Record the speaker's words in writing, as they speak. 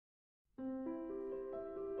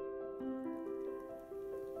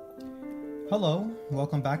Hello,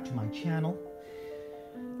 welcome back to my channel.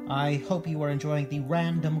 I hope you are enjoying the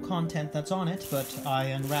random content that's on it, but I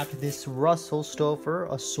unwrapped this Stover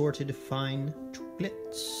Assorted Fine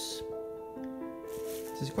Chocolates.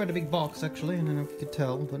 This is quite a big box actually, I don't know if you could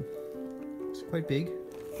tell, but it's quite big.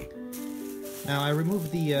 Now I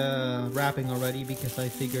removed the wrapping already because I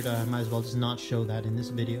figured I might as well just not show that in this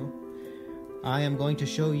video. I am going to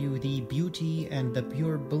show you the beauty and the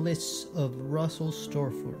pure bliss of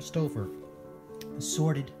Stover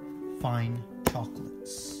Assorted Fine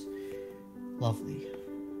Chocolates. Lovely.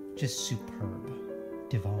 Just superb.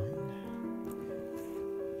 Divine.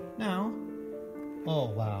 Now, oh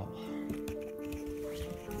wow.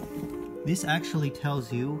 This actually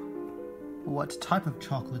tells you what type of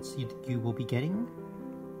chocolates you will be getting.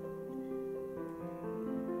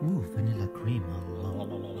 Ooh, vanilla cream.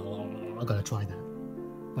 I gotta try that.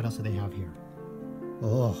 What else do they have here?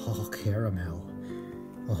 Oh, caramel.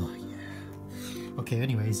 Oh yeah. Okay,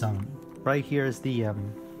 anyways, right here is the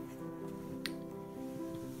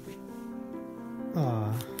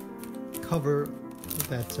cover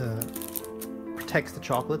that protects the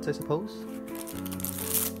chocolates, I suppose.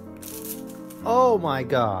 Oh my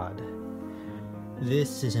god.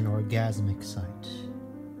 This is an orgasmic sight.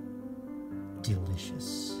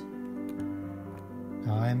 Delicious.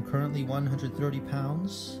 I am currently 130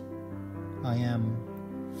 pounds. I am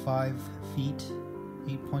 5 feet,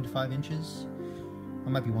 8.5 inches. I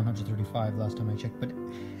might be 135 last time I checked, but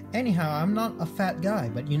anyhow, I'm not a fat guy,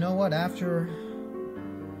 but you know what? After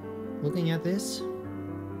looking at this,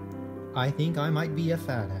 I think I might be a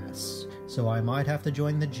fat ass. So I might have to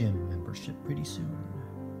join the gym membership pretty soon.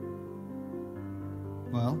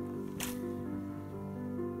 Well,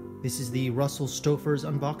 this is the Stover's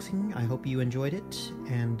unboxing. I hope you enjoyed it.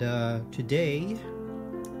 And today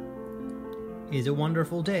is a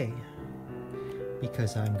wonderful day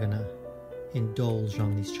because I'm gonna indulge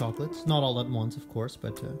on these chocolates. Not all at once, of course,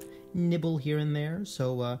 but nibble here and there.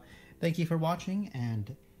 So thank you for watching,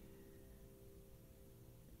 and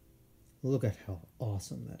look at how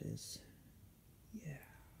awesome that is. Yeah.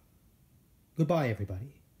 Goodbye,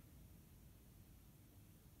 everybody.